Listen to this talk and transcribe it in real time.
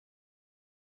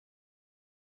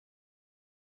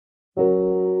Good?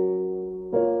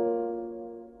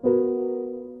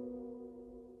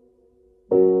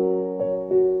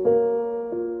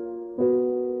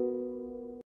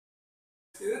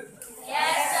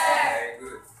 Yes, sir. Very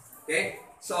good. Okay,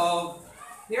 so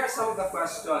here are some of the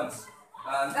questions.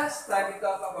 Last time we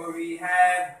talked about we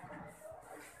had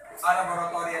a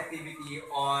laboratory activity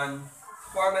on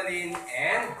formalin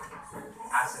and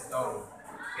acetone.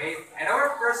 Okay, and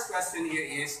our first question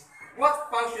here is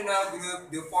what functional group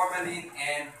do formalin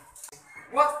and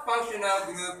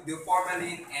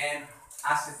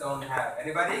acetone have?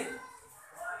 Anybody?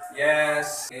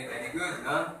 Yes. Okay, very good,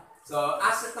 no? So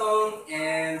acetone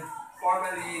and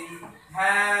formalin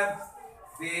have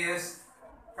this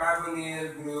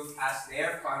carbonyl group as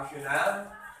their functional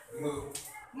group.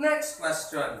 Next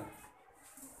question.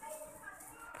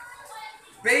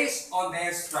 Based on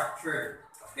their structure,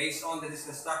 based on the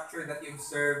structure that you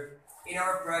observed in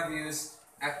our previous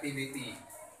activity,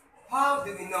 how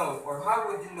do we know, or how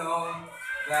would you know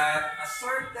that a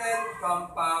certain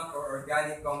compound or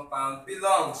organic compound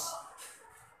belongs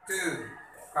to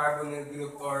carbonyl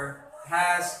group or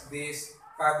has this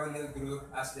carbonyl group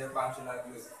as their functional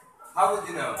group? How would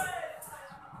you know?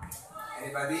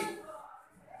 Anybody?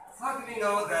 How do we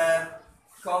know that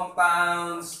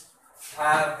compounds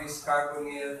have this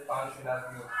carbonyl functional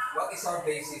group? What is our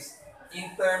basis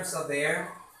in terms of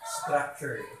their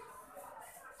structure?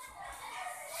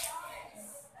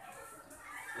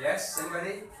 Yes,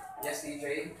 anybody? Yes,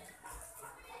 DJ?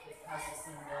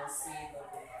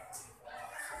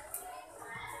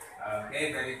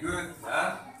 Okay, very good.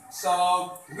 Huh?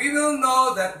 So, we will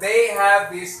know that they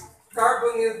have this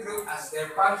carbonyl group as their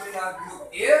functional group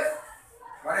if,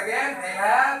 what again? They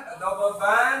have a double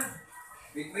bond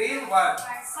between what?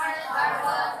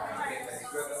 Carbon. Okay, very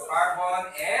good.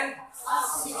 Carbon and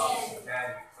oxygen.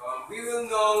 So, we will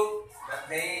know that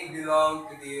they belong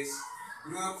to this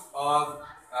group of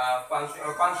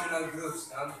functional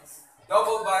groups.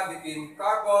 Double bond between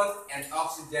carbon and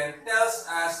oxygen tells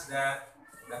us that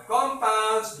the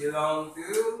compounds belong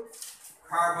to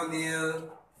carbonyl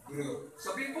group.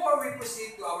 So before we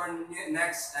proceed to our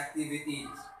next activity,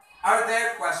 are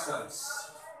there questions?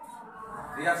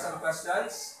 Do you have some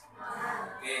questions?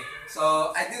 Okay,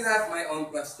 so I do have my own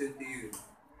question to you.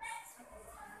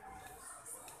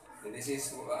 And this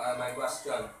is my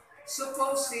question.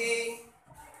 Supposing,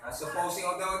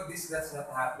 although this does not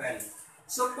happen,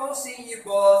 supposing you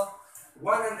bought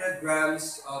 100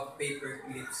 grams of paper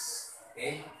clips.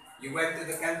 Okay, you went to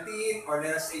the canteen, or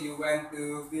let us say you went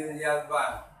to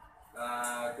Villalba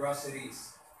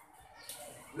groceries.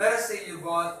 Let us say you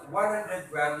bought 100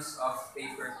 grams of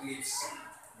paper clips.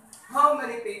 How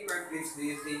many paper clips do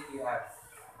you think you have?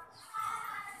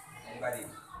 Anybody?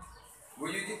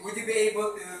 Would you be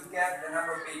able to get the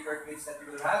number of paper clips that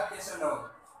you will have? Yes or no?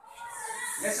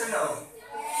 Yes or no?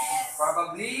 Yes.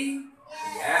 Probably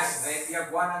yes. If you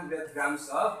have 100 grams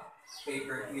of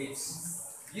paper clips.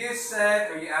 You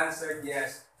said or you answered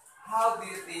yes. How do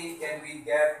you think can we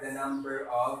get the number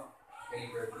of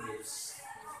paper clips?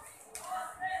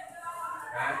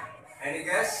 Huh? Any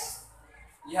guess?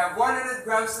 You have 100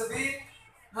 grams of it.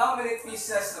 How many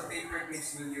pieces of paper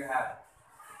clips will you have?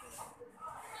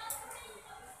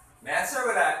 May answer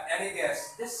with that. Any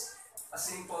guess? Just a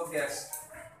simple guess.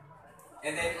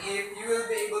 And then if you will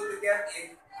be able to get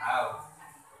it, how?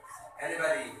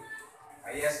 Anybody?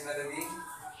 Yes, Melody?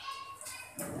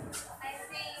 I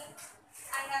think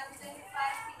I have 25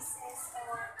 pieces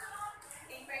of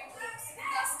paper clips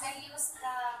because I use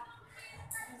the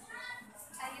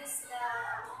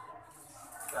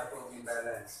That will be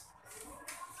balanced.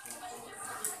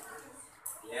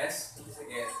 Yes?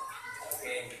 Again.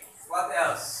 Okay. What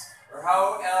else? Or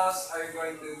how else are you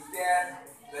going to get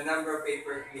the number of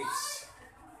paper clips?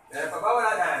 Meron pa ba?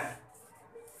 Wala na?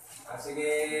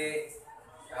 Sige.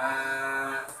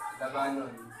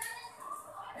 Labanon.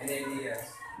 Any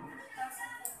ideas?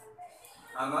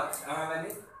 How much? How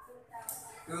many?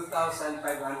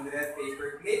 2,500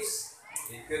 paper clips.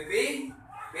 It could be.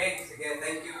 Okay, again,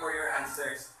 thank you for your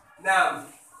answers. Now,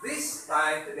 this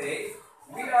time today,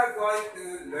 we are going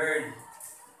to learn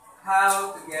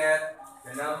how to get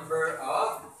the number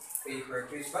of paper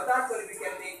clips. But actually, we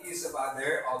can make use of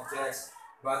other objects.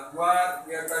 But what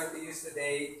we are going to use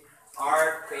today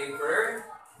are paper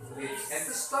clips. And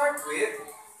to start with,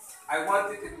 I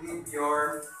want you to group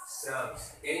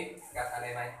yourselves. Okay?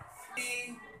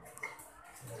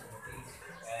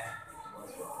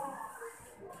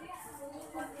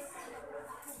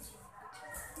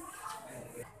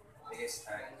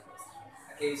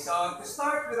 Okay, so to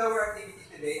start with our activity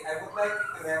today, I would like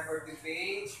you to refer to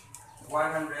page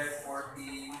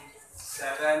 147.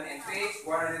 7 and page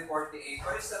 148.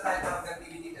 What is the title of the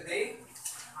activity today?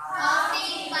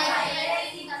 Counting by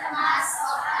getting the mass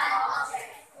of an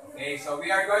object. Okay, so we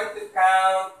are going to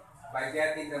count by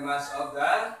getting the mass of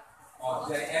the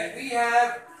object. And we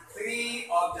have 3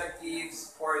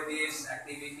 objectives for this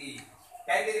activity.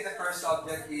 Kindly the first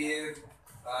objective,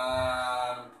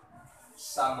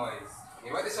 Samoy.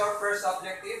 Okay, what is our first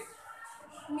objective?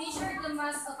 Measure the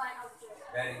mass of an object.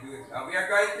 Very good. Now we are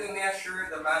going to measure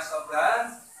the mass of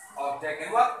the object.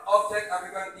 And what object are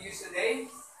we going to use today?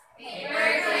 Paper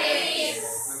clips.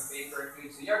 Good, paper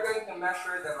clips. So you're going to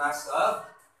measure the mass of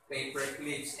paper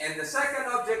clips. And the second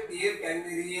objective, can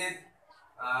we read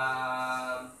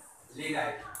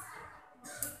Lilay?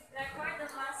 Record the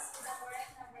mass with the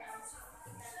correct number of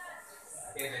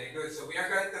Okay, very good. So we are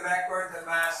going to record the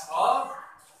mass of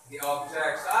the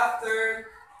object. So after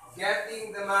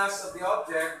getting the mass of the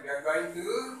object, we are going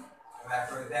to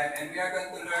record them. And we are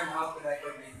going to learn how to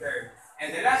record later.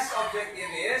 And the last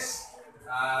objective is,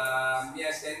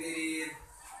 yes, can we read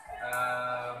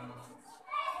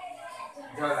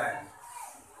Jolan?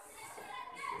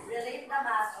 Relate the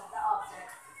mass of the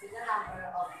object to the number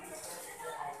of pieces in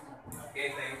the item. Okay,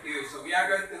 thank you. So we are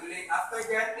going to relate after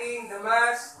getting the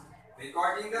mass,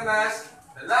 recording the mass.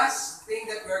 The last thing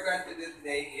that we're going to do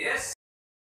today is,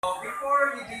 so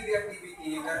before you do the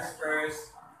activity, let's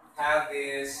first have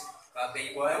this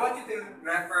table. I want you to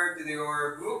refer to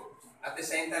your book. At the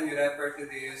same time, you refer to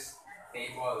this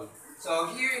table. So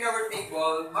here in our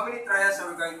table, how many trials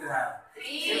are we going to have? 3.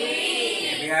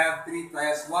 Okay, we have 3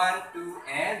 trials, 1, 2,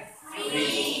 and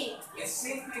 3. It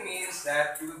simply means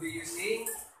that you will be using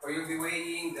or you'll be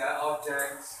weighing the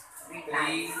objects 3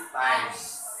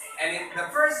 times. And in the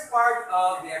first part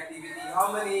of the activity,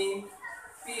 how many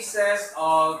pieces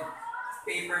of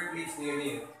paper clips do you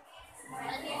need?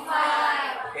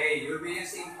 25. Okay, you'll be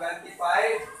using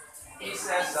 25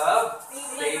 pieces of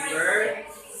paper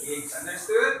clips.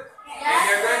 Understood? And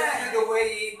you're going to do the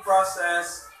weighing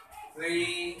process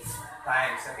 3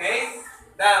 times. Okay?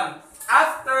 Now,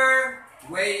 after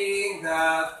weighing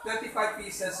the 25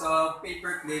 pieces of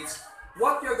paper clips,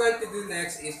 what you're going to do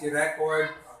next is to record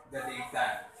the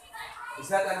data. Is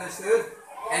that understood?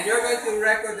 And you're going to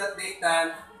record that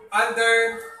data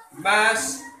under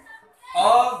mass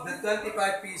of the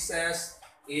 25 pieces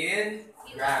in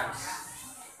grams.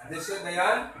 Understood na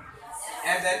yan?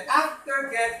 And then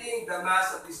after getting the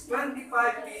mass of these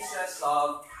 25 pieces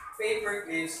of paper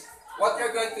clips, what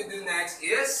you're going to do next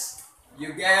is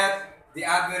you get the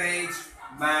average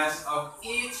mass of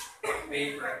each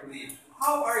paper clip.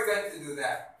 How are you going to do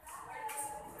that?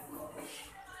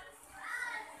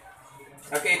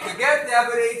 Okay, to get the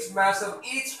average mass of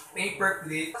each paper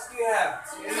clip, what do you have?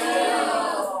 2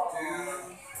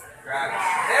 grams.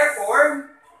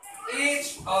 Therefore,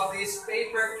 each of these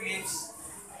paper clips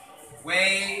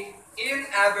weigh in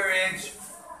average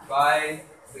by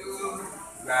 2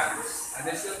 grams.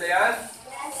 Understood ba yan?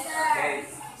 Yes, sir. Okay.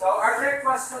 So, are there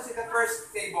questions in the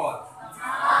first table?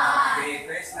 Okay,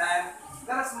 first none.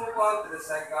 Let us move on to the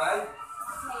second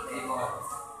table.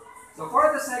 So,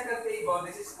 for the second table,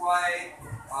 this is quite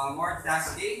more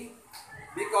tasking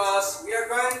because we are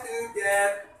going to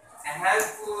get a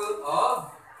handful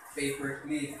of paper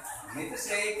clip. I need to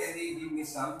say, can they give me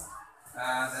some?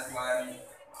 That one.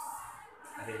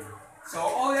 Okay. So,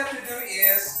 all you have to do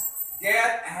is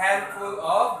get a handful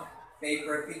of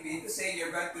paper clip. You need to say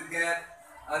you're going to get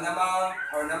an amount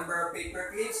or number of paper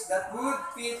clips that would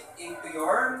fit into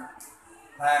your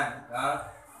hand.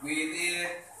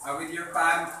 With your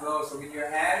palm closed, or with your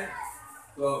hand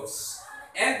closed.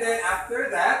 And then after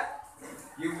that,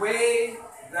 you weigh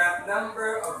that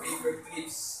number of paper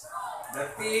clips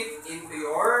that fit into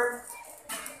your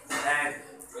hand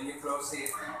when you close it.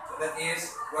 So that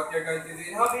is what you're going to do.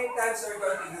 And how many times are you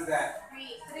going to do that?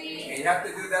 3. Okay, you have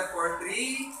to do that for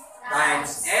 3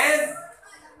 times. And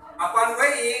upon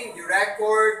weighing, you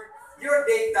record your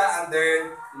data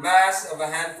under mass of a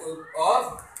handful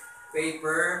of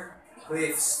paper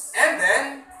clips. And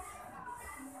then,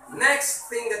 next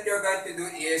thing that you're going to do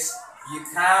is you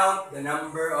count the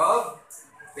number of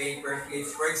paper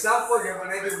clips. For example, you've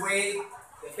already weighed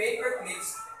the paper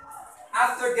clips.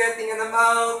 After getting an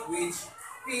amount which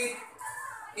fit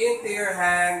into your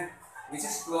hand, which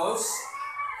is close,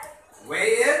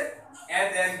 weigh it,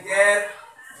 and then get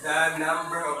the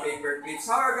number of paper clips.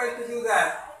 How are you going to do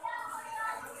that?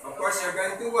 Of course, you're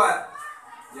going to what?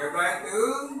 You're going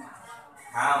to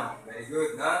count. Very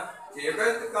good, no? So you're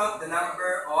going to count the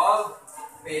number of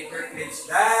paper clips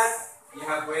that you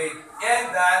have weighed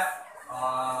and that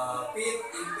fit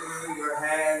into your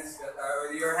hands,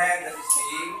 or your hand that is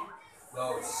being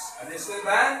closed. Understood,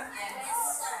 ba?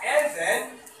 Yes, sir. And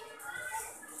then,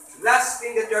 last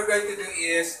thing that you're going to do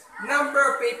is number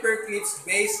of paper clips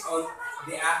based on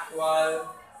the actual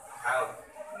count.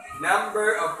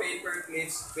 Number of paper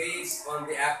clips based on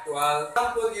the actual. For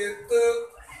example, you took,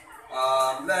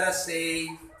 let us say,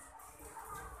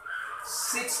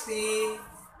 60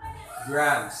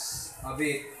 grams of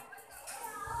it.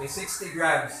 Okay, 60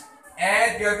 grams.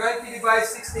 And you're going to divide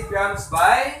 60 grams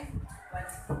by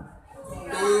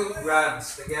 2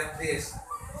 grams to get this.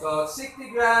 So 60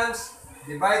 grams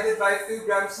divided by 2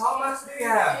 grams, how much do you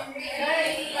have?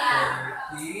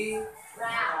 30.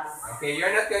 Okay,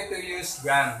 you're not going to use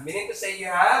gram. Meaning to say you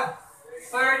have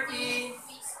 30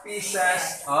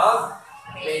 pieces of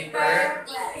paper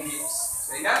clips.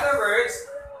 So in other words,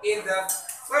 in the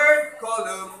third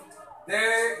column,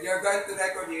 there you're going to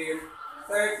record here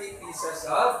 30 pieces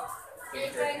of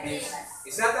paper clips.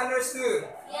 Is that understood?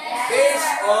 Yes.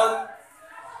 Based on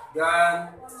the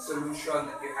solution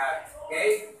that you have,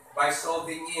 okay? By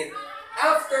solving it.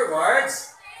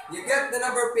 Afterwards, you get the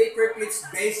number of paper clips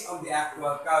based on the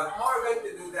actual count. How are we going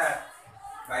to do that?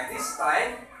 By this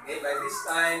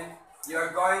time,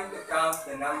 you're going to count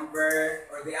the number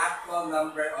or the actual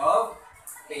number of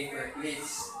paper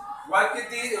clips. What you're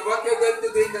going to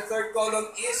do in the third column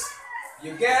is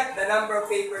you get the number of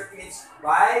paper clips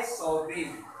by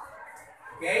solving.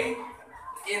 Okay?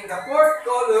 In the fourth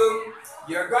column,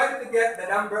 you're going to get the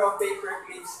number of paper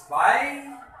clips by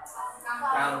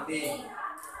counting.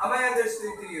 Am I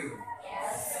understood to you?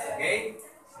 Yes. Okay?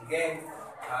 Again,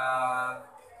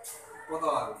 put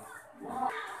on.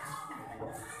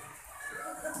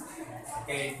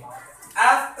 Okay.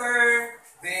 After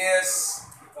this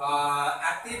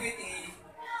activity,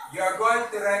 you're going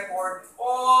to record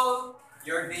all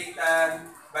your data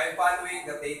by following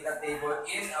the data table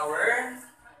in our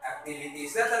activity.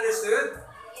 Is that understood?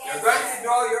 Yes. You're going to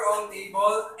draw your own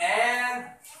table and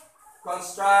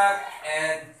construct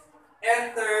and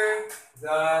enter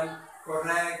the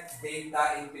correct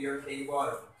data into your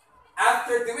table.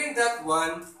 After doing that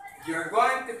one, you're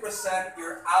going to present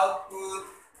your output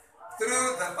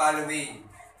through the following.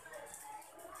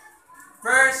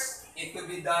 First, it could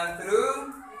be done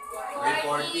through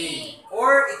reporting,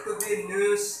 or it could be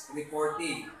news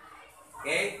reporting.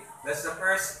 Okay? That's the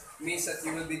first means that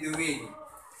you will be doing.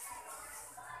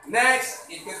 Next,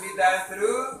 it could be done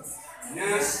through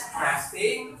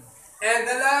newscasting. And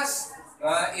the last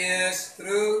is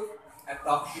through a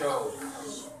talk show.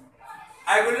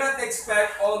 I will not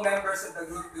expect all members of the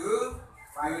group to do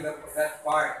that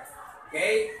part.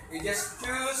 Okay? You just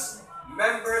choose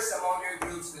members among your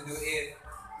groups to do it.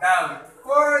 Now,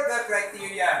 for the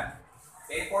criteria.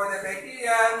 Okay, for the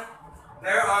criteria,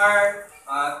 there are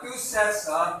two sets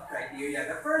of criteria.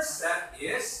 The first set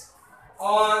is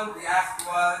on the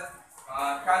actual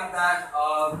conduct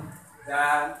of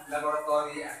the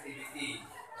laboratory activity.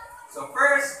 So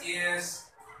first is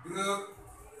group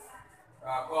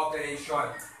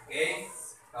cooperation. Okay,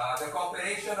 the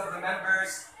cooperation of the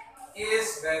members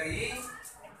is very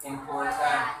important.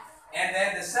 And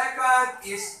then the second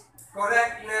is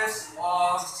correctness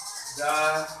of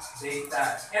the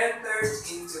data entered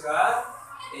into the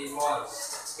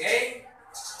tables. Okay?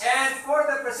 And for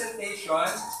the presentation,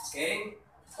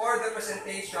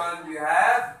 you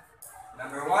have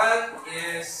number one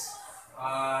is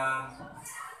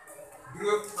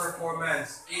group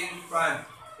performance in front.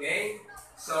 Okay?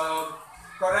 So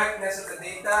correctness of the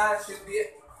data should be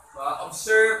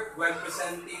observed when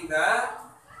presenting the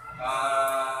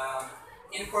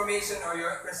information, or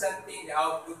you're presenting the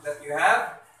output that you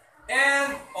have.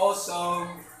 And also,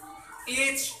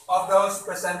 each of those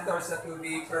presenters that will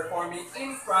be performing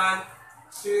in front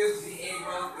should be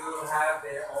able to have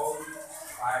their own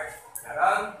part.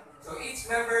 So each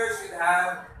member should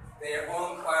have their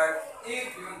own part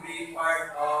if you will be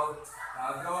part of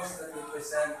those that will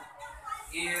present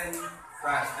in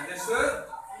front. Understood?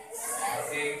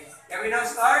 Okay. Can we now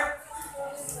start?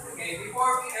 Okay,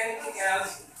 before we anything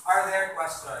else, are there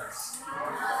questions?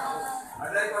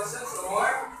 Are there questions? No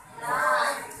more?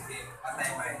 Okay, patay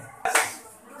pa eh.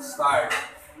 Start.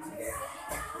 Okay.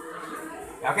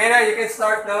 Okay now, you can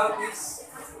start now, please.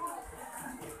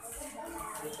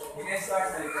 You can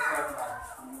start now,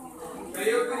 So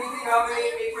you're putting how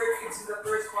many paper clips in the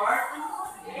first part?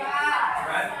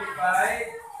 Yeah.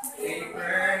 25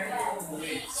 paper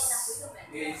clips.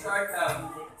 Okay, start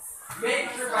now.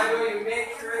 Make sure, by the way, you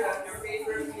make sure that your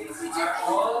paper clips are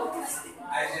all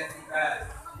identical.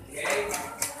 Okay?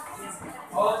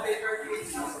 All paper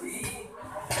clips must be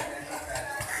identical.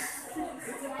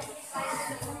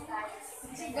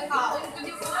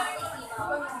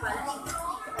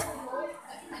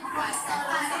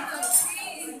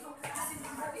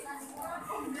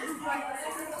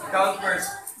 Count first.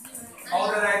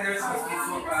 All the riders must be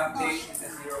put place in the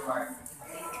 0 mark.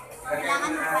 Lagay mo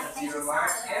na sa 0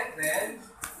 mark, and then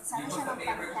you put the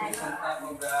paper clips on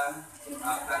top of the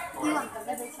platform.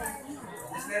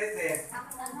 Just let it there.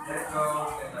 Let it go.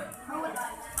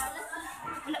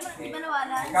 Okay.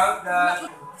 Count the...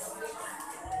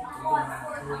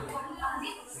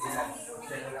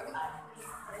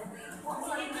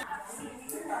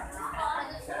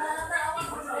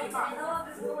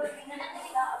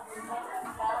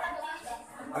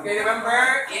 Okay,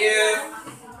 remember, if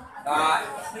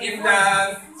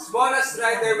the smallest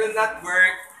rider will not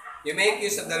work, you make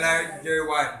use of the larger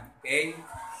one. Okay?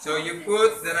 So you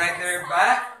put the rider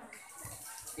back.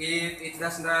 If it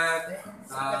does not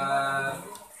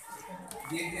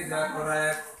give you the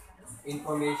correct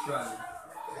information.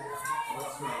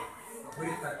 Okay. Put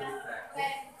it back,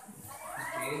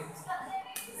 Okay.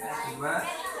 Too much.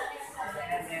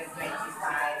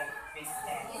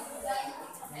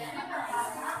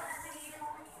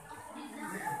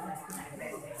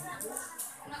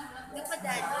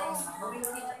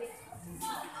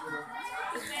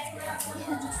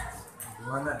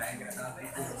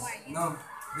 No,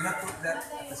 do not put that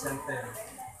at the center.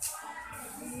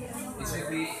 It should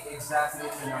be exactly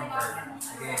the number.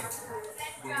 Again,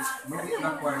 move it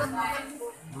backward.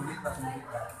 Move it back.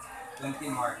 20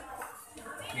 mark.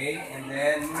 Okay, and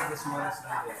then move the smallest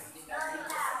number.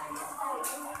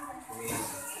 Okay.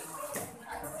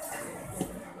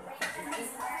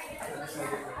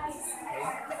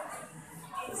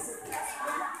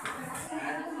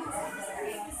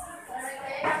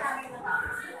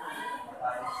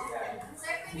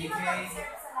 Okay,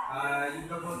 you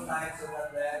double time so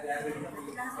that the other will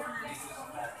be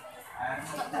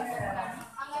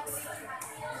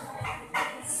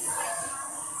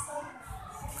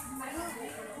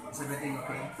is everything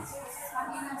okay?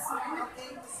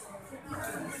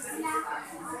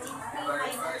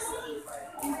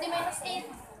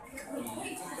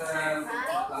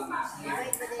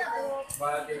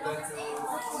 But you're going to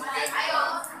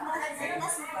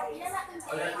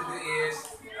all you have to do is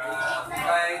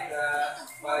divide the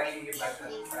value by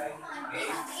 25. Okay?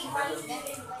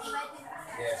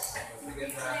 Yes. To get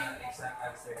the exact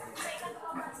answer.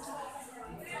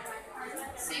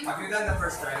 Have you done the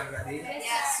first trial already?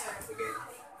 Yes, sir. Okay.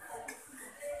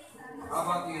 How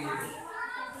about you here?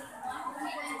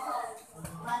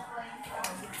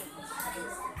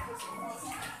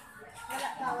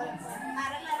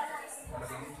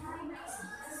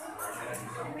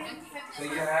 So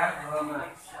you have how much?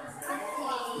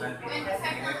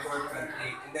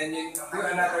 28. And then you do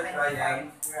another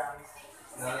trial.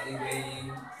 Now in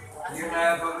weighing. You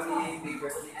have how many paper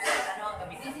clips?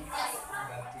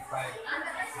 25.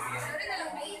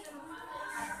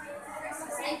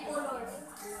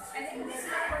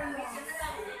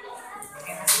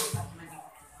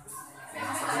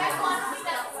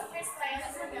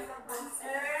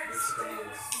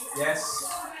 Yes.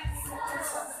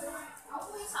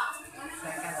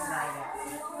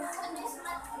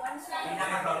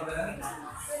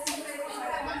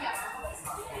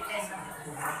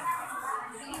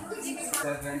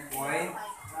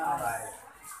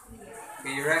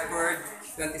 Okay, you record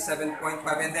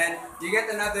 27.5 and then you get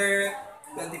another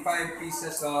 25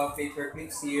 pieces of paper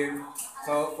clips here.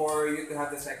 So for you to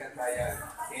have the second trial.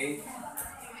 Okay?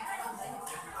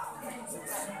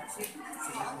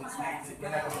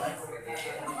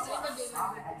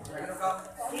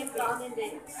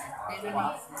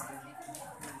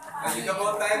 You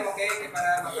double time, okay?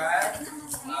 Para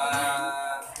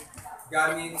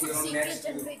gamit yung next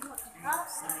two.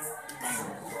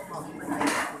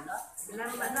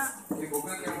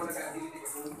 Ibugay niya muna ka dito.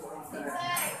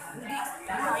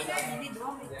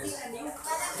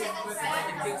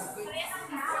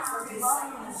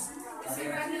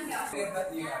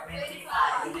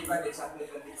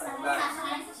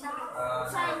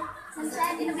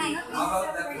 How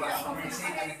about that one? You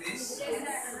see with this?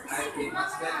 I think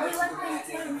it's better to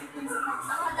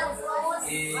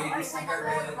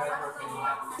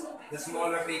the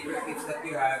smaller paper clips that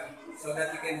you have so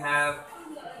that you can have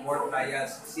more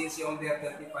trials since you only have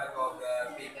 35 of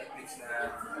the paper clips na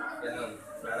ganon.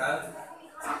 Para?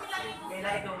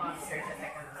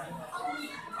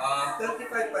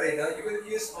 35 pa rin, no? You will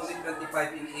use only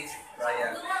 25 in each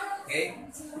trial. Okay?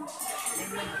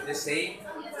 The same.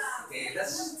 Okay,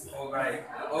 that's alright.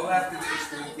 All we have to do is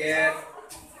to get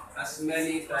as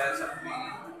many trials as we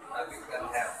can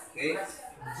have. Okay?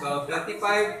 So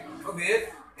 25 of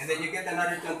it, and then you get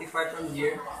another 25 from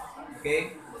here.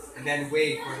 Okay? And then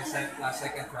wait for the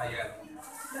second trial.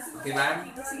 Okay,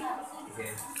 ma'am?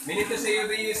 Okay. Meaning to say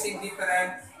you'll be using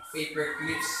different paper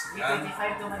clips.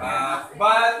 25 to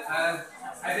But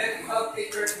identical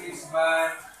paper clips,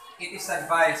 but it is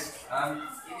advised.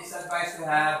 It is advised to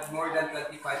have more than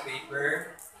 25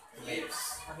 paper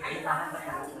clips. Okay.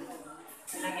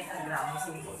 Ilang isang gramo,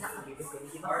 sige po sa kabibig ko.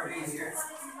 Di ba? Are you here?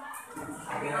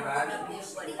 Okay na ba?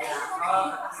 Usually,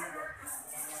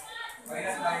 Okay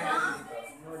na tayo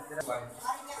dito. One.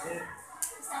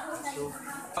 So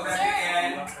that we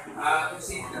can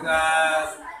proceed to the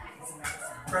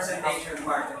presentation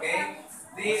part, okay?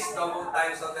 Please double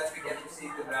time so that we can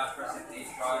proceed to the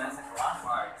presentation part.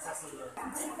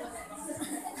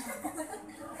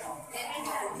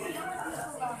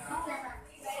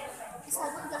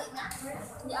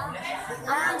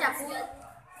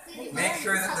 Make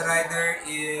sure that the rider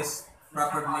is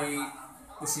properly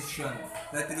positioned.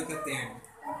 Try to look at him.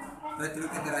 Try to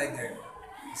look at the rider.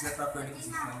 Is that properly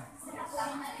positioned?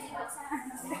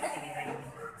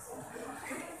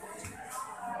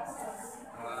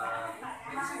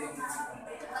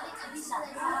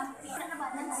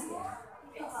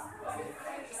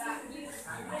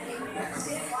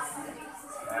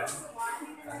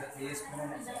 That is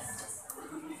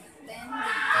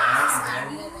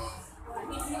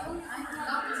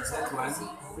that one.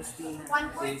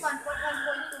 1.1.1.2.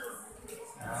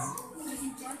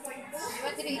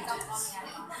 What did it come from?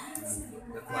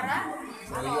 That one.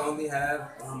 So you only have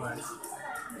how much?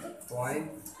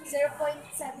 Point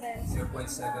 0.7.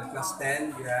 0.7 plus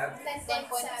 10. You have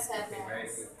 10.7. okay, very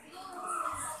good.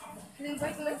 Number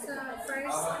two is the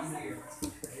first. How about in here?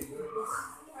 Very good.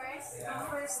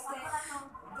 First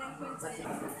 10.7.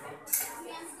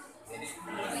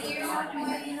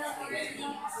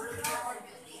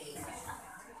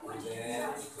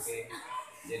 Okay.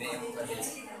 Jadi yang tadi.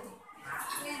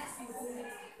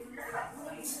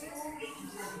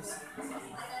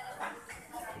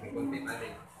 Kunti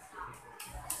balik.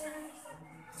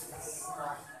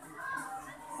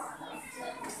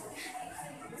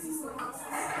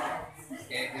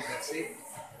 Okay, that's it.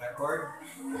 Record.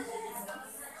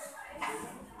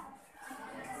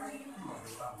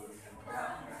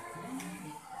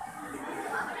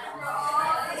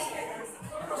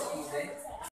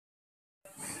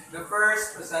 The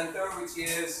first presenter, which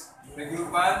is the group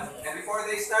band, and before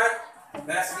they start,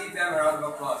 let's give them a round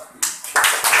of applause, please.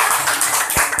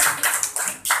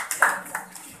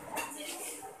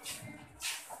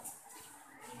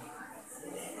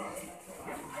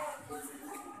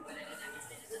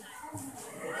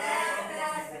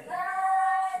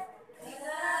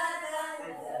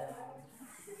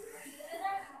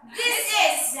 This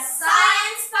is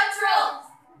Science Patrol,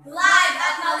 live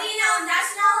at Malinao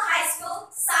National High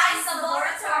School Science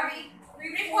Laboratory.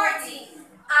 Reporting,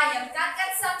 I am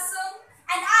Katkat Samsung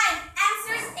and I am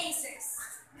Answers Acers.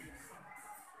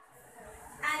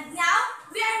 And now,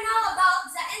 we are now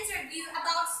about the interview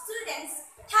about students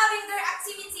having their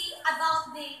activity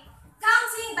about the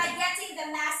counting by getting the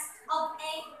mass of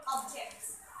a object.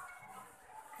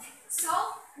 So,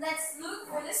 let's look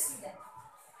for the student.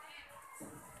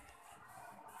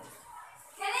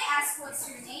 Can I ask what's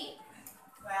your name?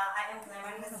 Well, I am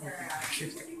Clement Mr.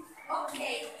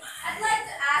 Okay, I'd like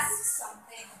to ask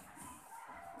something.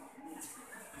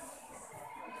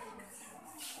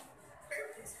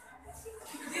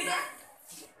 Do that.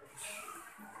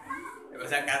 It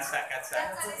was a katsa.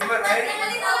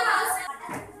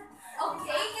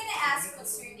 Okay, can I ask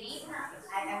what's your name?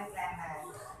 I am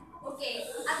Clement. Okay,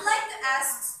 I'd like to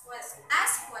ask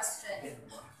question.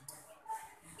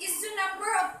 Is the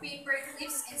number of paper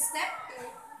clips in step 2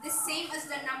 the same as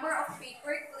the number of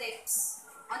paper clips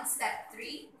on step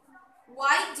 3?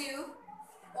 Why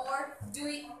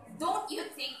don't you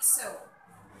think so?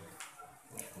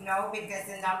 No, because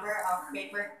the number of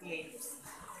paper clips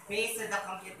based on the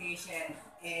computation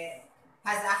it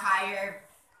has a higher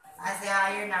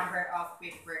number of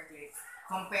paper clips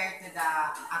compared to the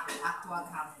actual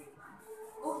counting.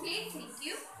 Okay, thank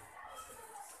you.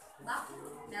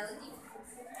 Melody.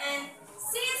 And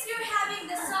since you're having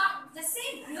the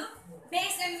same group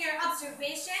based on your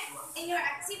observation and your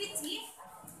activity,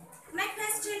 my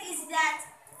question is that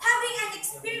having an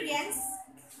experience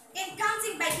in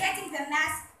counting by getting the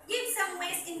mass gives some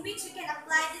ways in which you can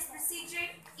apply this procedure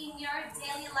in your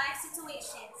daily life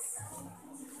situations.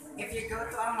 If you go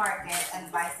to a market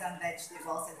and buy some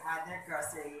vegetables and other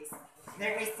groceries,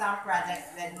 there is some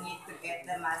products that need to get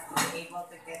the mass to be able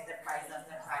to get the price of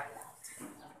the product.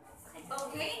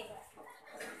 Okay?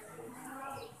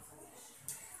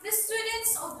 The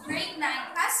students of grade 9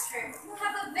 pastor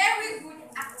have a very good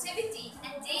activity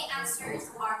and they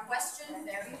answers our question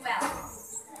very well.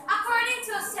 According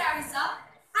to sa result,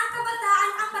 ang kabataan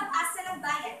ang pag-asa ng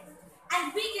bayan,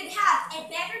 and we could have a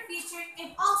better future if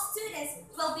all students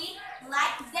will be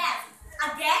like them.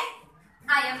 Again,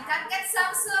 I am Katkat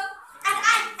Samsung. and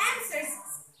I'm Answers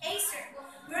Acer,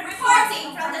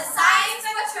 reporting from the Science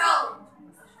Patrol.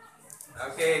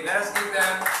 Okay, let us give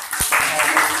them.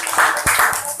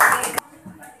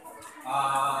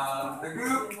 The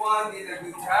group 1 did a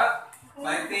good job.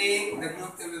 I think the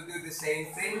group 2 will do the same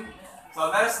thing. So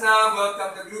let us now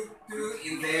welcome the group 2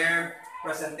 in their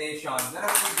presentation. Let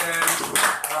us give them.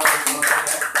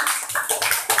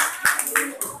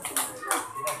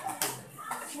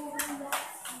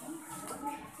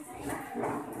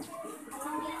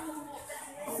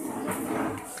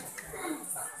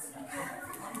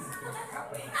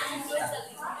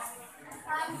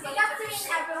 Good afternoon,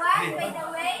 everyone. By the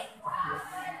way,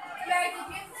 we are the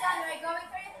group 1. We're going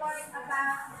to report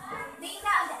about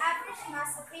data on the average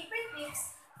mass of paper clips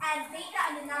and data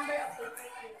on the number of paper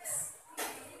clips.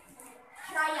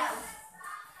 Trial.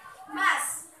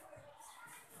 Mass.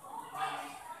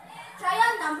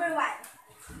 Trial number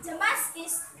 1. The mass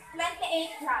is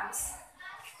 28 grams.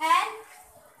 And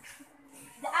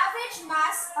the average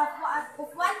mass of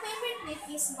one paper clip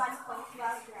is 1.12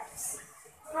 grams.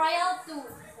 Trial 2.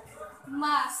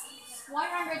 Mass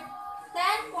 110.5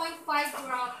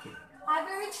 gram.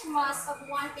 Average mass of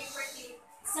one paper clip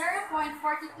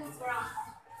 0.42 gram.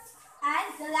 And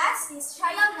the last is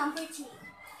trial number 3.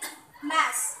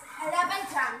 Mass 11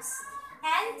 grams.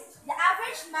 And the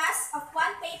average mass of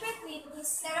one paper clip is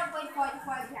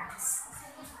 0.44 grams.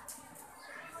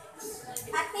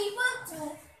 At table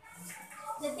 2,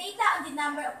 the data on the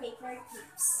number of paper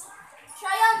clips.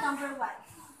 Trial number 1.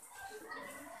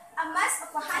 A mass of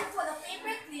a handful of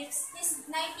paper clips is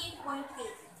 19.8.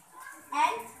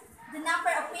 And the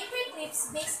number of paper clips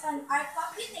based on our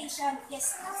computation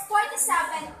is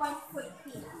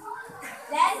 47.14.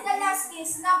 Then the last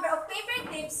is number of paper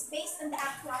clips based on the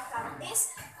actual count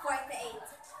is 48.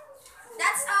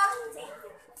 That's all. Thank you.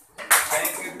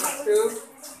 Thank you, group 2.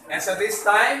 And so this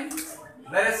time,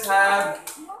 let us have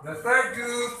the third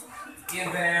group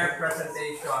in their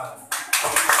presentation.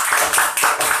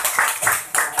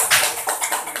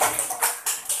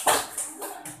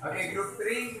 Okay, group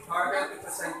 3, how are you going to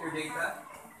present your data?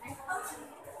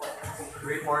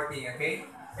 Reporting, okay?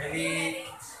 Any,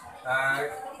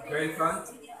 go in front.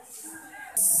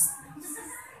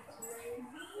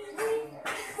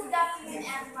 Good afternoon,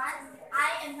 everyone.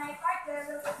 I and my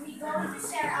partner will be going to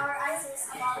share our answers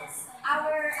about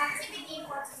our activity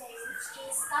for today, which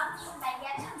is counting by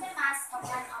getting the mass of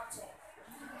one object.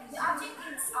 The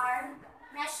objectives are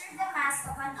measure the mass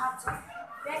of an object,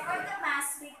 record the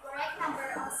mass with correct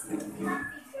number of significant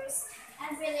figures,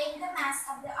 and relate the mass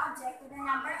of the object to the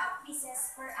number of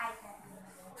pieces per item.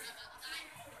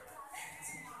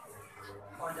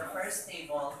 For the first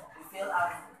table, we fill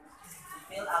out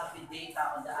with data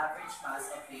on the average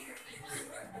mass of paper clips.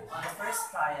 On the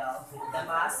first trial, the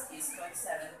mass is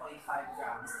 27.5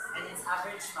 grams and its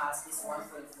average mass is 1.1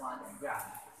 gram.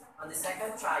 On the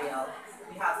second trial,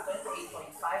 we have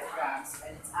 28.5 grams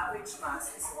and its average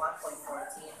mass is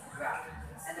 1.14 gram.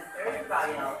 And the third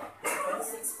trial is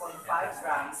 26.5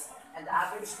 grams and the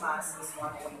average mass is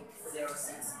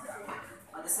 1.06 gram.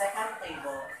 On the second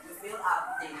table, we fill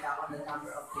out data on the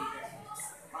number of paper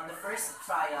clips. On the first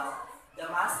trial, the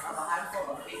mass of a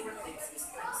handful of paper clips is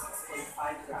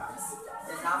 26.5 grams.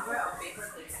 The number of paper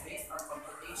clips based on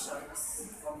computation is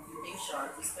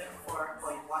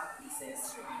 24.1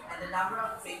 pieces, and the number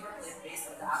of paper clips based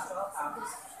on the actual count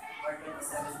are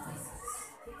 27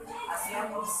 pieces. As you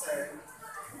have observed,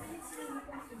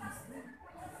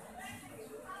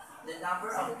 the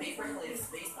number of paper clips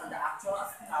based on the actual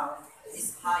count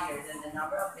is higher than the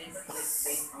number of paper clips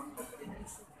based on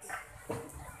computation.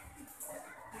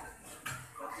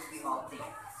 What do we all think?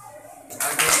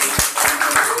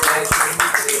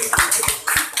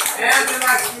 And the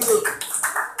last group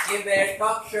in their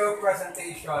talk show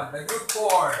presentation, the group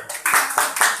 4.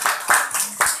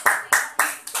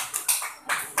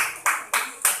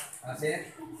 That's it.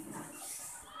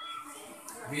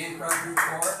 Be in front, group 4.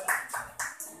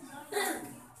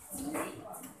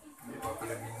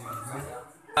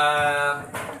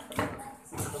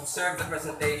 Observe the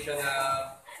presentation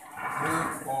of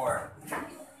group 4.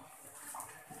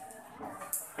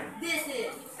 This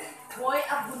is Boy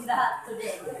Abunda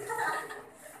today.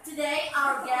 Today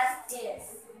our guest is.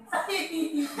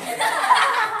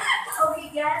 Okay,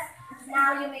 guest, now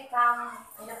you may come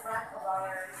in the front of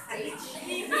our stage.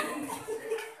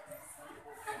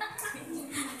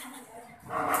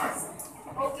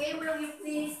 Okay, will you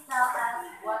please tell us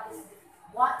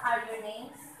what are your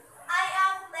names? I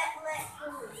am Let Hu,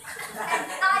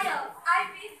 and I am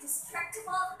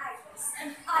destructible item.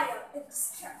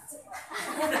 indestructible.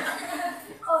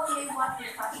 Okay, what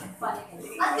is funny is.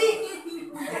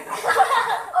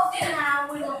 Okay,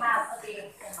 now we will have a game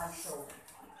in my show.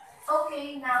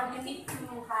 Okay, now you need to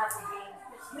have a game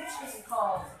which is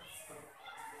called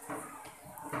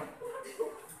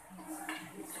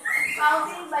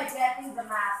Counting by Getting the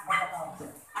Mass of an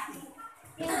Object.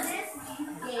 In this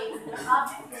game, the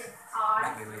objectives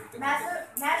are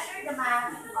measure the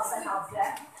mass of an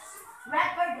object,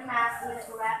 record the mass with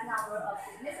the correct number of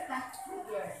significant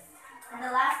figures, and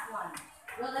the last one,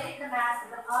 relate the mass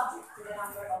of an object to the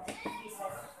number of pieces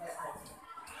per item.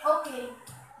 Okay,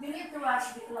 you need to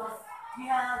rush because you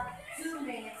have 2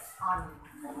 minutes on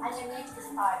you, and you need to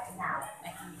start now.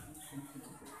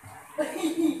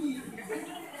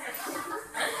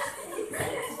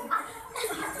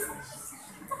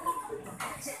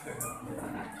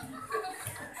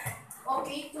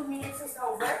 Okay, 2 minutes is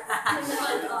over.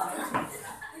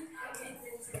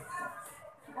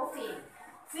 Okay,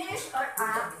 finish or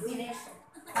finish,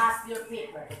 pass your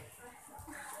paper.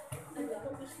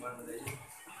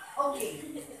 Okay,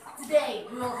 today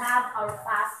we will have our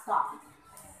fast talk.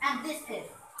 And this is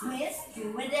Miss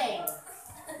Q&A.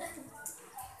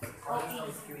 Okay,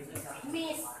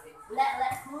 Miss,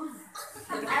 who's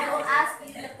I will ask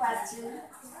you the question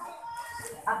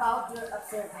about your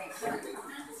observation.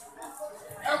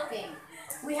 Okay,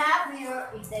 we have here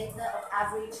a data of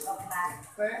average of mass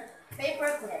per paper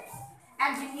clip,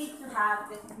 and you need to have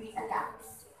the 3 accounts.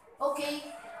 Okay,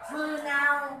 we'll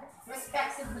now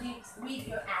respectively read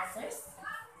your answers.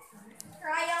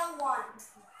 Trial 1.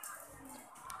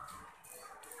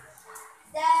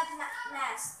 The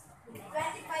mass,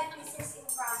 25 pieces in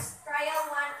grams. Trial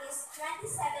 1 is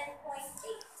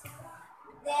 27.8.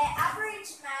 The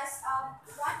average mass of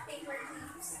 1 paper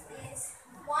clips is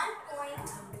 1.12.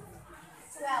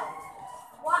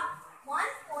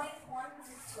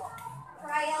 1.112.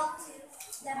 Trial 2.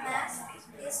 The mass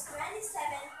is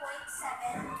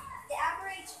 27.7. The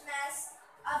average mass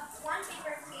of 1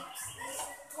 paper clips is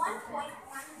 1.108.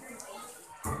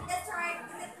 In the trial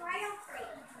 3,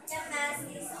 the mass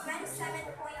is 27.8,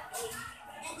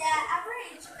 and the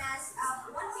average mass of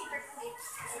 1 paper clips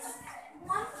is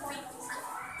 1.2.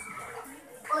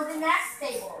 On the next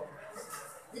table,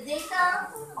 the data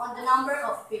on the number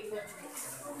of paper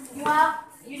clips.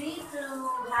 You need to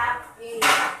have a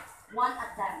 1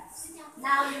 attempt.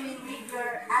 Now you will read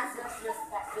your answers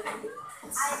respectively.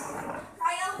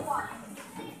 Trial 1.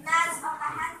 Mass of a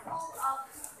handful of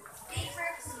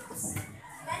paper clips,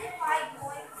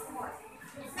 25.4.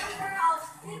 Number of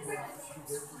paper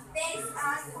clips based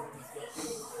on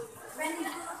computation,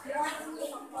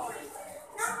 22.84.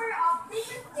 Number of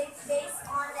paper clips based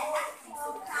on the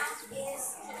actual count is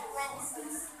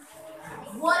 26.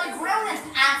 What a brilliant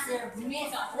answer,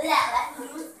 Miss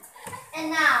Cruz.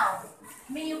 And now,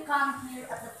 may you come here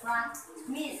at the front,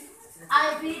 Miss.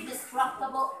 I be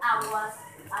destructible hours.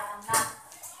 I am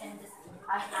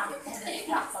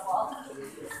indestructible.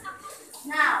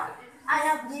 Now, I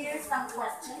have here some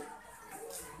questions.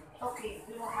 Okay,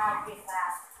 we will have a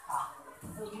fast talk.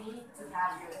 So you need to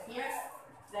have your ears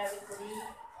very clear.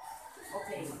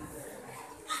 Okay.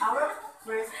 Our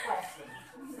first question.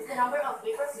 Is the number of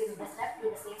paper clips in the step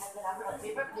 2 the same as the number of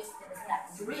paper clips in the step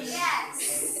 3?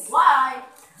 Yes. Why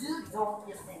don't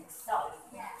you think so?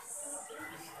 Yes.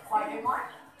 Furthermore,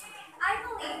 I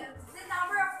believe the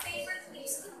number of paper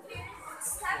clips compared in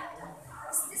step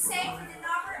is the same with the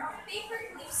number of paper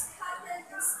clips counted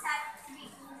in step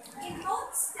 3. In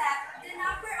both steps, the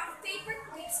number of paper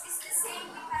clips is the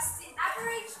same because the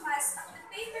average mass of the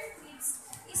paper clips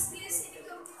is used in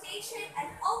the computation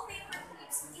and all paper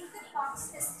clips in the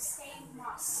box has the same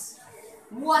mass.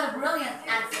 what a brilliant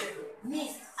answer,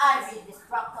 Miss Ivy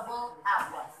Destructible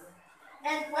Hours.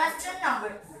 And question number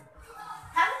 2.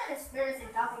 Having an experience in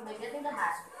counting by getting the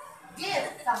mass, give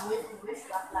some ways in which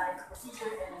to apply the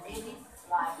procedure in a daily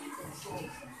life situation.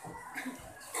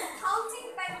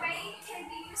 Counting by weight can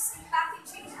be used in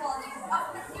packaging volume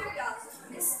of materials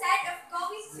instead of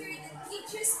going through the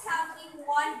teacher's counting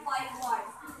one by one.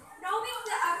 Knowing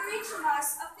the average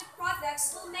mass of the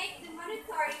products will make the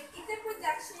monitoring in the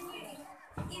production unit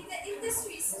in the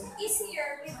industries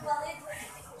easier with valid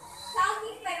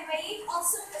counting by weight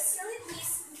also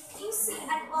facilitates easy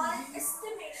and valid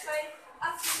estimation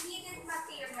of the needed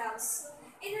materials.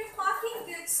 In repacking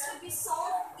goods to be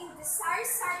sold in the SAR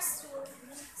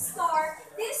store,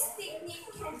 this technique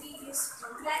can be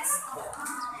useful. Let's go.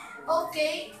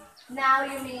 Okay, now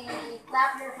you may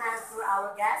clap your hands for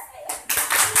our guest.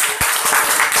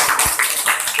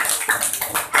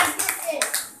 And this is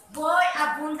Boy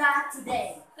Abunda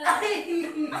today. Okay,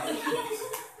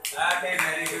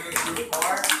 very good. Group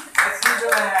 4. Let's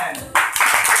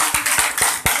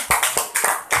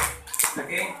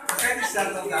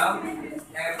now.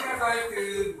 And we are going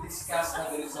to discuss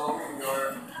the result of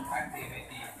your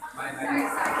activity.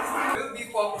 We'll be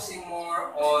focusing more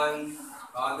on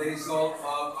the result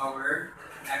of our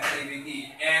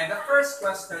activity. And the first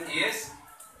question is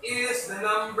the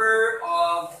number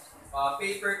of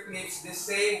paper clips the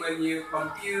same when you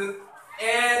compute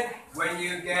and when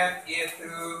you get it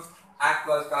through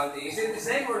actual counting? Is it the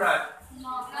same or not?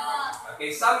 No.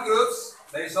 Okay, some groups,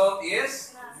 the result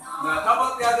is no. How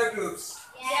about the other groups?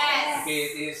 Yes. Okay,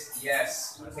 it is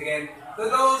yes. Once again, to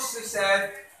those who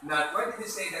said not, why did you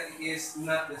say that it is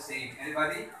not the same?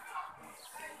 Anybody?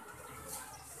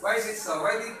 Why is it so?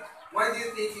 Why do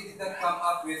you think you didn't come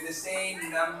up with the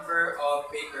same number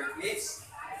of paper clips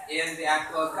in the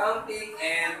actual counting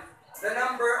and the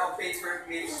number of paper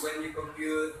clips when you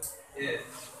compute it?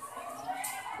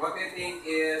 What do you think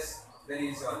is the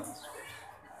reason?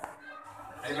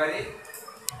 Anybody?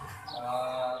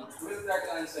 We'll try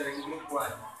to answer in group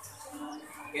 1.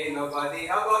 Okay, nobody.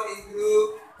 How about in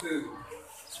group 2?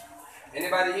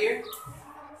 Anybody here?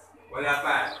 Wala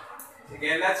pa.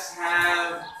 Sige, let's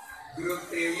have group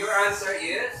 3. Your answer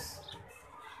is?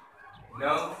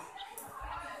 No?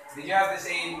 Did you have the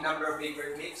same number of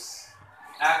paper clips?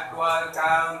 Actual,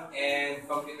 count, and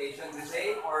computation the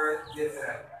same or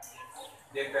different?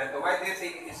 Different. So why do you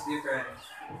think it is different?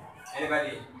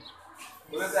 Anybody?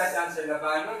 Who will that answer?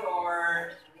 Labanon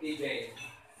or TJ?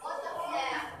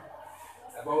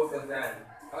 Both of them.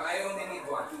 Oh, I only need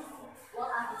one.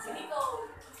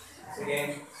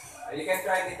 Sige. You can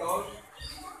try Nicole.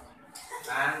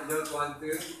 And don't want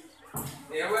to.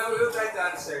 Yeah, well, we'll try to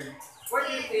answer. What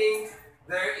do you think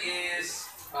there is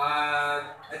a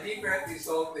different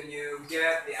result when you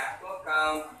get the actual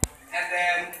count and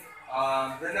then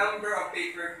the number of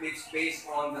paper clips based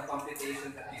on the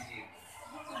computation that you did?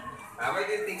 Why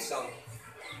do you think so?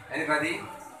 Anybody?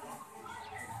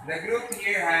 The group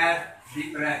here had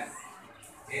different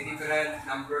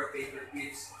number of paper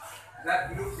clips.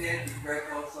 That group did different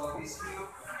also. This group,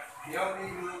 the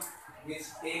only group which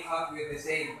came up with the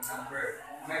same number.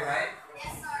 Am I right?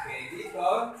 Yes, sir. Okay,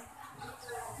 dito,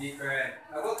 different.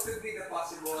 Now, what could be the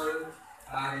possible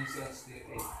reasons do you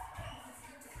think?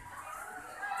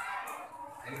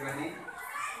 Anybody?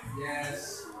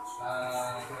 Yes.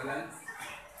 Roland?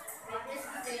 It is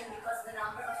the same because the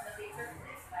number of the paper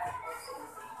clips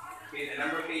Okay, the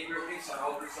number of paper clips are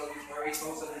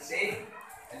also the same.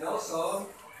 And also,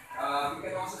 we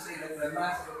can also say that the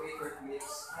mass of the paper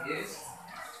clips is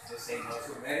the same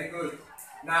also. Very good.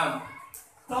 Now,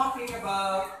 talking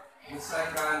about the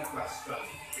second question.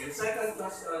 Okay, the second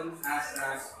question asks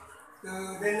us to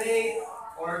relate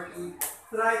or to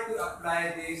try to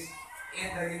apply this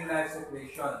in the real life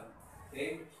situation.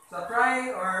 Okay? So trying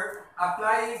or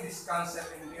applying this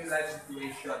concept in real life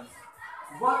situation,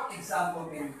 what example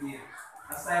can you give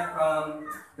aside from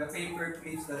the paper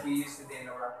clips that we use today in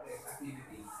our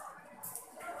activity?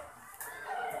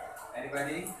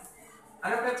 Anybody?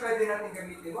 Ano pa pwede natin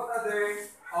gamitin? What other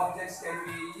objects can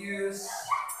we use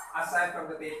aside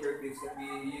from the paper clips that we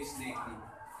use lately?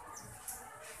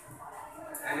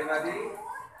 Anybody?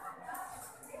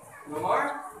 No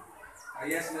more?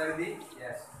 Yes, Melody?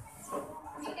 Yes.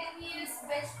 We can use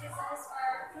vegetables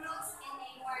or fruits in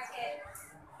a market.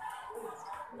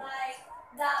 Like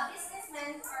the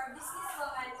businessmen or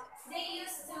businesswomen, they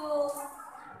used to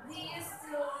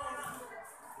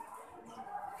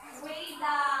weigh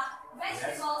the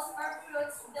vegetables or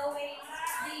fruits the way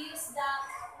they use the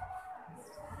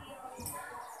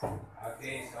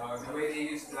Okay, so the way they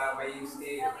use the weighing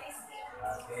scale. weight scale.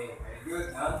 Okay, very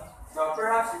good, huh? So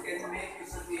perhaps you can make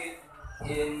use of it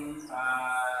in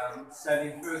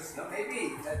selling fruits. No,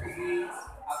 maybe that will be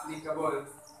applicable.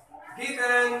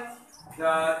 Given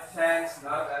the chance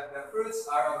now that the fruits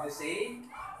are of the same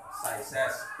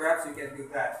sizes, perhaps you can do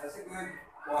that. That's a good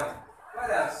point. What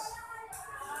else?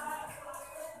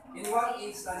 In what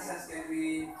instances can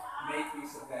we make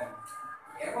use of them?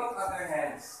 And what other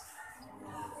hands?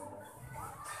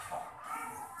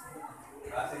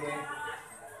 Sige.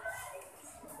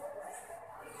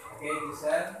 Okay, you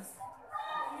said?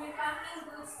 Repacking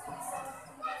goods to be sold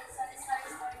to the sanitary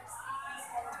stores.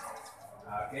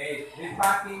 Okay,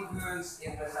 repacking goods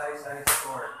in the sari-sari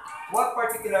store. What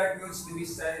particular goods do we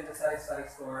sell in the sari-sari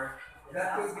store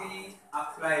that could be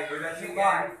applied or that you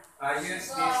can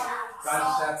use this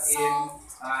concept in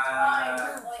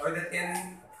or that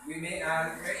can we may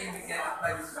wherein we can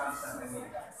apply this concept? I mean,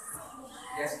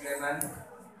 yes, Clement?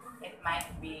 It might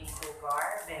be sugar,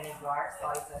 vinegar,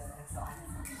 soy sauce, and so on.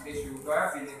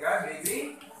 Sugar, vinegar,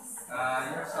 maybe. You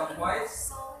have some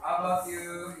points. How about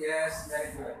you? Yes,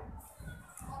 very good.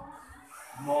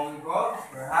 Mongo,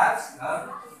 perhaps.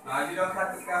 You don't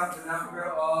have to count the number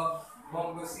of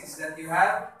mongo seeds that you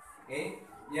have. Okay?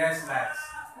 Yes, Max.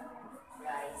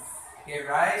 Okay,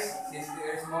 rice. Since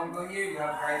there's mongo here, you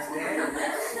have rice there.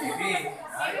 Maybe.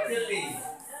 It could be.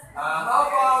 How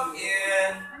about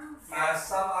in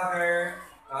some other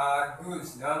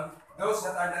goods, no? Those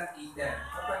that are not eaten.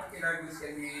 What particular goods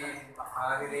can we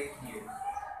relate here?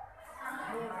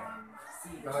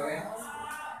 Go again.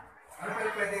 Ano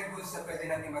pa pwede goods na pwede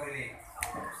natin ma-relate?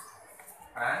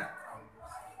 Ha?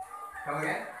 Come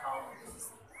again?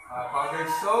 Powdered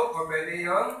soap or pwede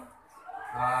yung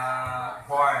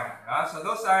barn. So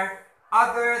those are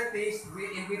other things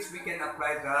in which we can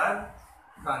apply the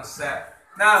concept.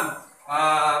 Now,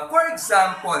 for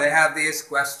example, I have this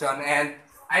question and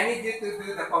I need you to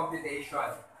do the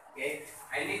computation. Okay?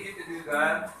 I need you to do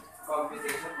the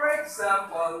computation. For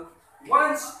example,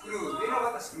 one screw. Do you know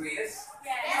what a screw is?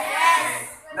 Yes. Okay.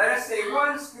 Let us say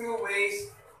one screw weighs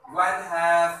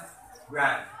 1/2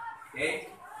 gram. Okay?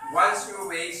 One screw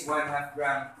weighs 1/2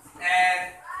 gram.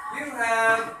 And you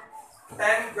have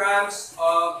 10 grams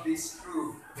of this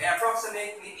screw. Okay,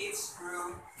 approximately each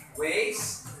screw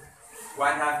weighs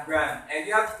 1/2 gram. And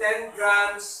you have 10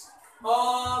 grams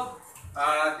of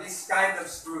this kind of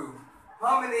screw.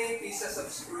 How many pieces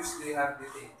of screws do you have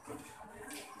with it?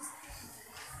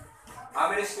 How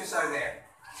many screws are there?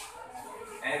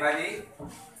 Anybody?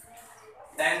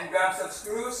 10 grams of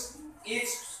screws. Each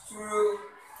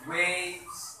screw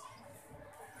weighs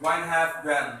 1/2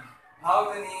 gram.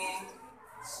 How many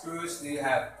screws do you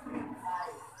have?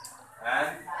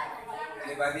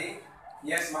 Anybody?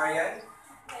 Yes, Marian?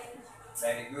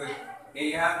 Very good.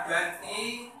 Okay, you have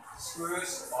 20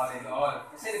 screws all in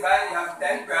all. Kasi diba, you have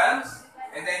 10 grams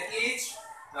and then each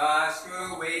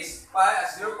screw weighs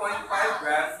 0.5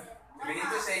 grams. We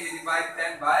need to say you divide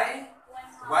 10 by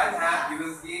 1/2, you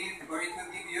will give, or it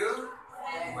will give you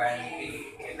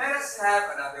 20. Okay, let us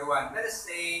have another one. Let us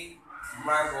say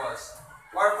marbles.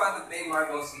 More fun to play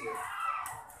marbles here.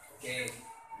 Okay,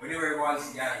 when we were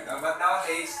once young. But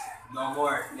nowadays, no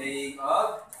more playing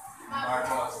of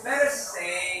marbles. Let us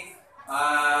say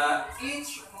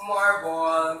each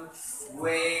marble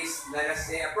weighs, let us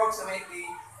say, approximately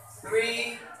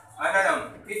 15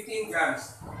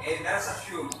 grams. Okay, let us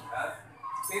assume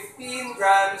 15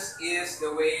 grams is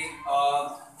the weight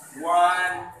of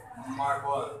one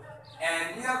marble.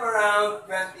 And you have around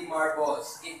 20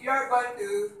 marbles. If you are going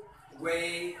to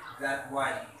weigh that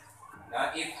one,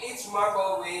 if each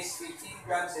marble weighs 15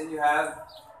 grams and you have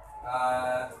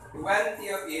 20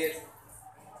 of it,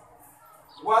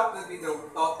 what will be the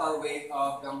total weight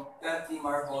of the 20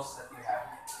 marbles that you have?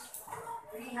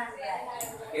 300.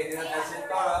 Okay, do not answer in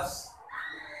chorus.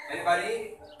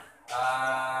 Anybody?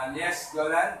 Yes,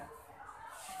 Golan?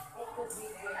 It could be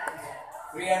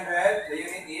 300. 300. The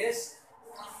unit is?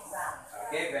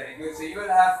 Okay, very good. So you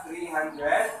will have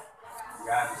 300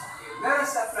 grams. Okay, let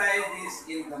us apply this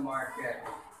in the market.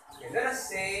 Okay, let us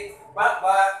say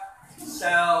Baba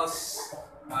sells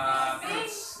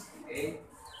fruits. Okay,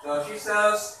 so she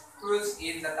sells fruits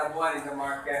in the Tabuan in the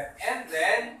market, and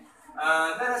then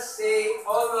let us say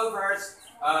all of her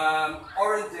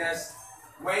oranges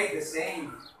weigh the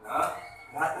same. No?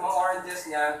 Lahat ng mga oranges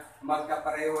niya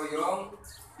magkapareho yung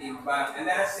timbang. And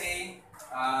let us say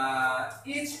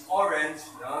each orange,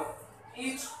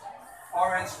 each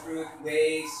orange fruit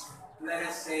weighs, let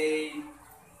us say,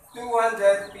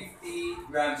 250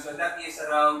 grams. So that is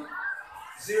around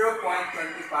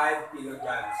 0.25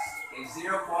 kilograms. Okay,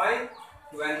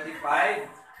 0.25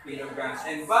 kilograms.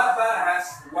 And Baba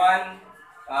has one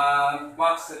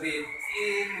box of it.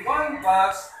 In one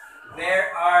box,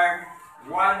 there are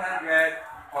 100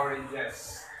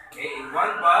 oranges. Okay, in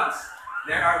one box,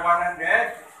 there are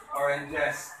 100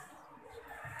 oranges.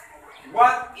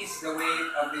 What is the weight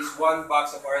of this one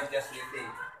box of oranges, do you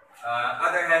think?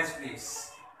 Other hands,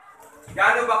 please.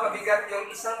 Gaano ba kabigat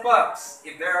yung isang box?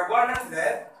 If there are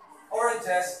 100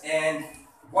 oranges and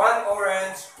one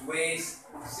orange weighs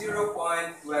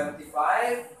 0.25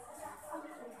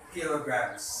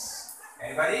 kilograms.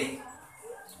 Anybody?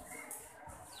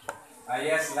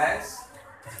 Yes, Lance?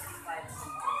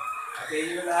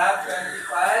 Okay, you will have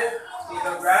 25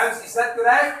 kilograms. Is that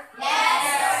correct?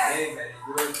 Yes. Okay, very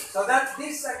good. So that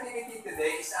this activity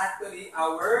today is actually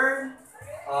our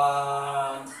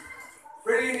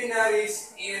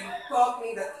preliminaries in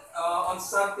talking on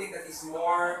something that is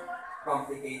more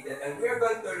complicated, and we are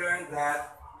going to learn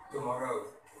that tomorrow.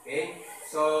 Okay,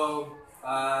 so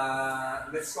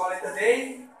let's call it a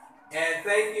day, and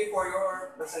thank you for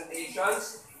your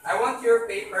presentations. I want your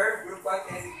paper. Group 1,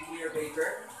 can you give me your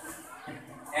paper?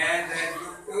 And then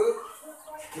Group 2,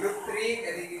 Group 3,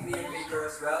 can you give me your paper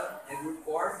as well? well, and group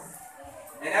 4.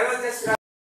 And I will just